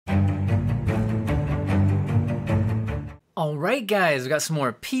All right, guys, we got some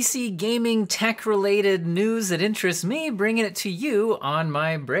more PC gaming tech-related news that interests me, bringing it to you on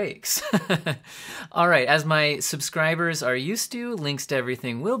my breaks. All right, as my subscribers are used to, links to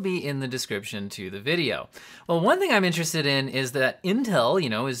everything will be in the description to the video. Well, one thing I'm interested in is that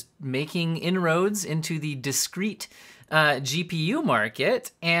Intel, is making inroads into the discrete GPU market,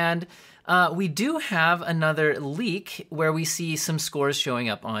 and we do have another leak where we see some scores showing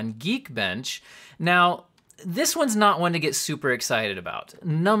up on Geekbench. Now, this one's not one to get super excited about.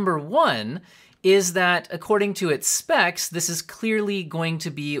 Number one is that according to its specs, this is clearly going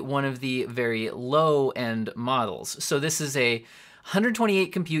to be one of the very low-end models. So this is a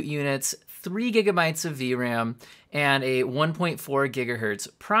 128 compute units, 3 gigabytes of VRAM, and a 1.4 gigahertz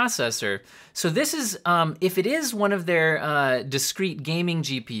processor. So this is, if it is one of their discrete gaming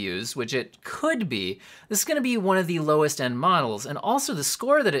GPUs, which it could be, this is gonna be one of the lowest end models. And also the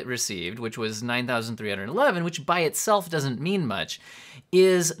score that it received, which was 9,311, which by itself doesn't mean much,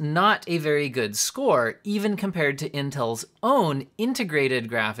 is not a very good score, even compared to Intel's own integrated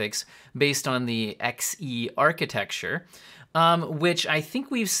graphics based on the Xe architecture. Which I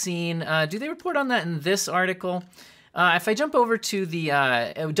think we've seen, do they report on that in this article? If I jump over to the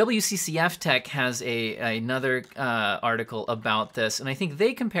WCCF Tech has another article about this, and I think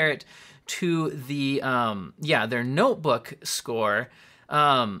they compare it to the, their notebook score,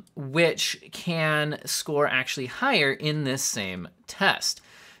 which can score actually higher in this same test.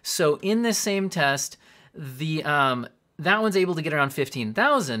 So in this same test, the that one's able to get around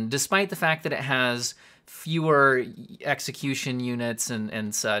 15,000, despite the fact that it has fewer execution units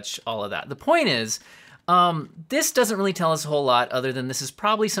and such, all of that. The point is, this doesn't really tell us a whole lot other than this is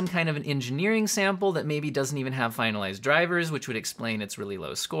probably some kind of an engineering sample that maybe doesn't even have finalized drivers, which would explain its really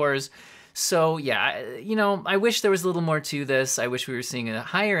low scores. So yeah, I wish there was a little more to this. I wish we were seeing a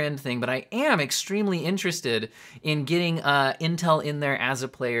higher end thing, but I am extremely interested in getting Intel in there as a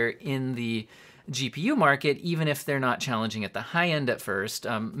player in the GPU market, even if they're not challenging at the high end at first.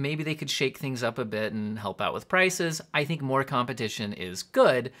 Maybe they could shake things up a bit and help out with prices. I think more competition is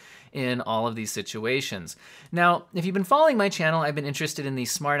good in all of these situations. Now, if you've been following my channel, I've been interested in the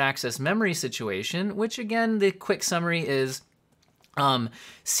smart access memory situation, which again, the quick summary is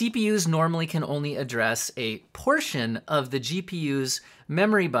CPUs normally can only address a portion of the GPU's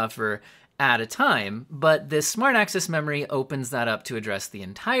memory buffer at a time, but this smart access memory opens that up to address the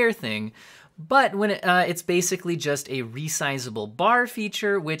entire thing. But when it's basically just a resizable bar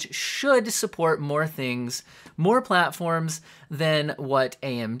feature, which should support more things, more platforms than what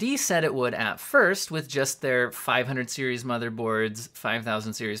AMD said it would at first with just their 500 series motherboards,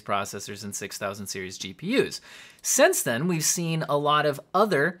 5000 series processors, and 6000 series GPUs. Since then, we've seen a lot of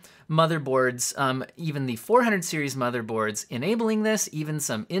other motherboards, even the 400 series motherboards enabling this, even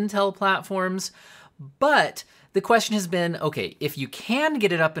some Intel platforms, but the question has been, okay, if you can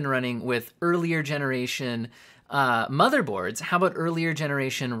get it up and running with earlier generation motherboards, how about earlier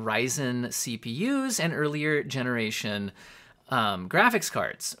generation Ryzen CPUs and earlier generation graphics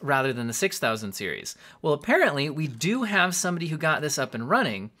cards rather than the 6000 series? Well, apparently we do have somebody who got this up and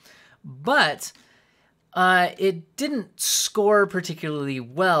running, but it didn't score particularly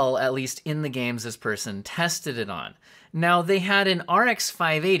well, at least in the games this person tested it on. Now, they had an RX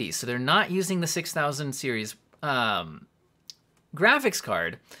 580, so they're not using the 6000 series graphics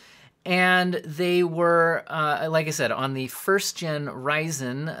card, and they were, like I said, on the first gen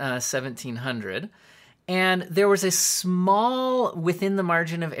Ryzen 1700, and there was a small within the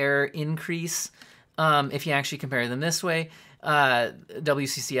margin of error increase if you actually compare them this way.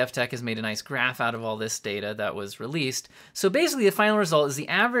 WCCF Tech has made a nice graph out of all this data that was released. So basically the final result is the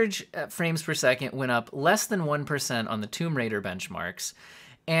average frames per second went up less than 1% on the Tomb Raider benchmarks,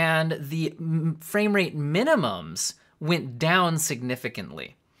 and the frame rate minimums went down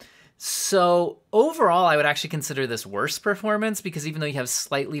significantly. So overall, I would actually consider this worse performance because even though you have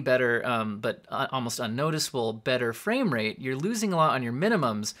slightly better, but almost unnoticeable better frame rate, you're losing a lot on your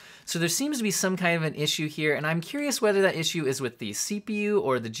minimums. So there seems to be some kind of an issue here, and I'm curious whether that issue is with the CPU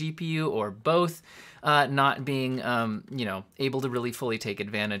or the GPU or both, not being, able to really fully take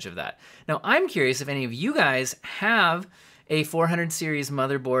advantage of that. Now, I'm curious if any of you guys have a 400 series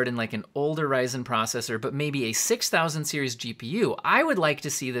motherboard and like an older Ryzen processor, but maybe a 6000 series GPU. I would like to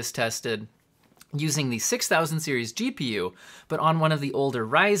see this tested using the 6000 series GPU, but on one of the older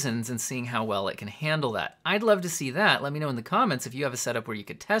Ryzens and seeing how well it can handle that. I'd love to see that. Let me know in the comments if you have a setup where you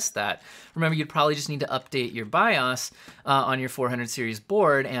could test that. Remember, you'd probably just need to update your BIOS on your 400 series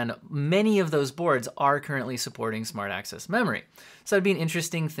board, and many of those boards are currently supporting smart access memory. So that'd be an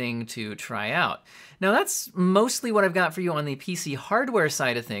interesting thing to try out. Now that's mostly what I've got for you on the PC hardware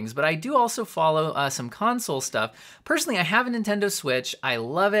side of things, but I do also follow some console stuff. Personally, I have a Nintendo Switch. I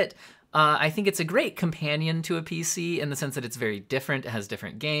love it. I think it's a great companion to a PC in the sense that it's very different. It has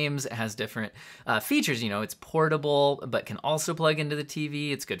different games. It has different features. You know, it's portable, but can also plug into the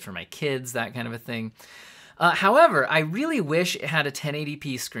TV. It's good for my kids, that kind of a thing. However, I really wish it had a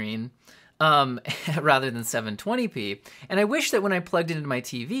 1080p screen rather than 720p. And I wish that when I plugged it into my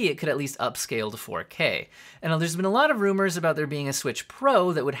TV, it could at least upscale to 4K. And there's been a lot of rumors about there being a Switch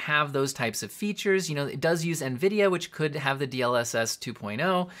Pro that would have those types of features. You know, it does use NVIDIA, which could have the DLSS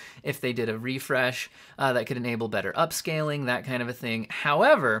 2.0 if they did a refresh that could enable better upscaling, that kind of a thing.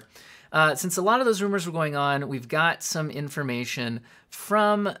 However, since a lot of those rumors were going on, we've got some information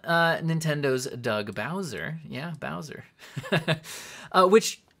from Nintendo's Doug Bowser. Yeah, Bowser.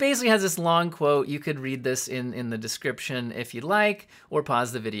 Which basically has this long quote. You could read this in the description if you'd like, or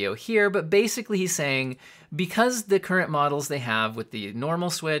pause the video here. But basically he's saying, because the current models they have with the normal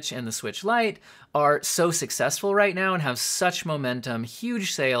Switch and the Switch Lite are so successful right now and have such momentum,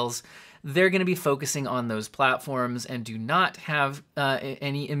 huge sales, they're going to be focusing on those platforms and do not have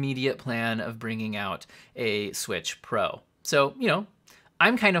any immediate plan of bringing out a Switch Pro. So, you know,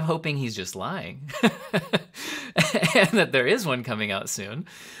 I'm kind of hoping he's just lying and that there is one coming out soon.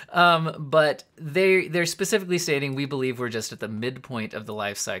 But they're specifically stating, we believe we're just at the midpoint of the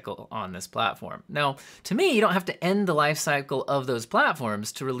life cycle on this platform. Now, to me, you don't have to end the life cycle of those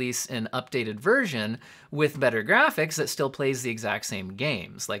platforms to release an updated version with better graphics that still plays the exact same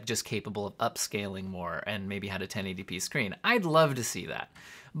games, like just capable of upscaling more and maybe had a 1080p screen. I'd love to see that.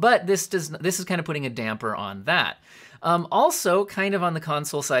 But this is kind of putting a damper on that. Also, kind of on the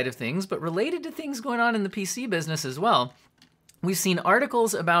console side of things, but related to things going on in the PC business as well, we've seen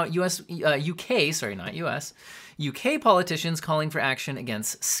articles about UK politicians calling for action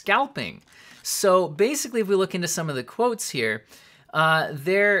against scalping. So basically, if we look into some of the quotes here,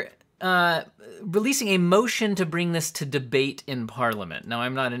 they're releasing a motion to bring this to debate in Parliament. Now,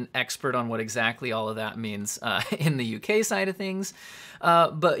 I'm not an expert on what exactly all of that means in the UK side of things,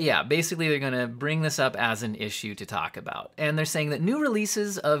 but yeah, basically they're going to bring this up as an issue to talk about. And they're saying that new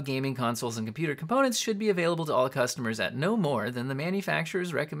releases of gaming consoles and computer components should be available to all customers at no more than the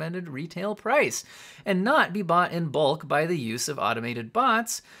manufacturer's recommended retail price, and not be bought in bulk by the use of automated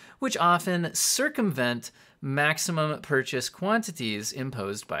bots, which often circumvent maximum purchase quantities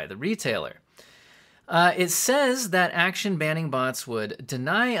imposed by the retailer. It says that action banning bots would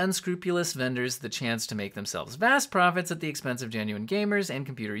deny unscrupulous vendors the chance to make themselves vast profits at the expense of genuine gamers and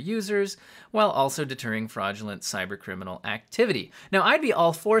computer users, while also deterring fraudulent cybercriminal activity. Now, I'd be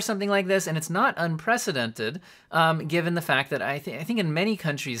all for something like this, and it's not unprecedented, given the fact that I think in many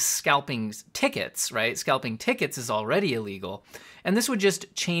countries, scalping tickets is already illegal. And this would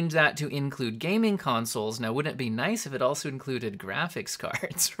just change that to include gaming consoles. Now, wouldn't it be nice if it also included graphics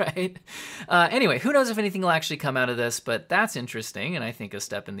cards, right? Anyway, who knows if anything will actually come out of this, but that's interesting, and I think a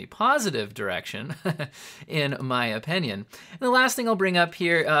step in the positive direction, in my opinion. And the last thing I'll bring up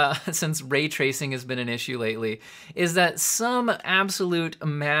here, since ray tracing has been an issue lately, is that some absolute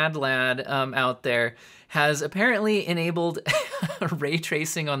mad lad out there has apparently enabled ray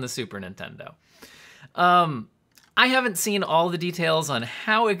tracing on the Super Nintendo. I haven't seen all the details on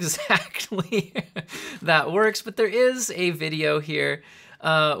how exactly that works, but there is a video here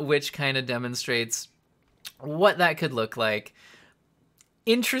which kind of demonstrates what that could look like.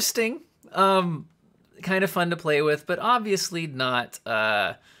 Interesting, kind of fun to play with, but obviously not,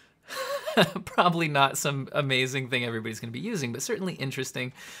 probably not some amazing thing everybody's going to be using, but certainly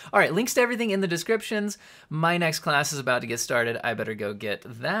interesting. All right, links to everything in the descriptions. My next class is about to get started. I better go get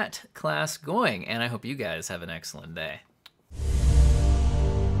that class going, and I hope you guys have an excellent day.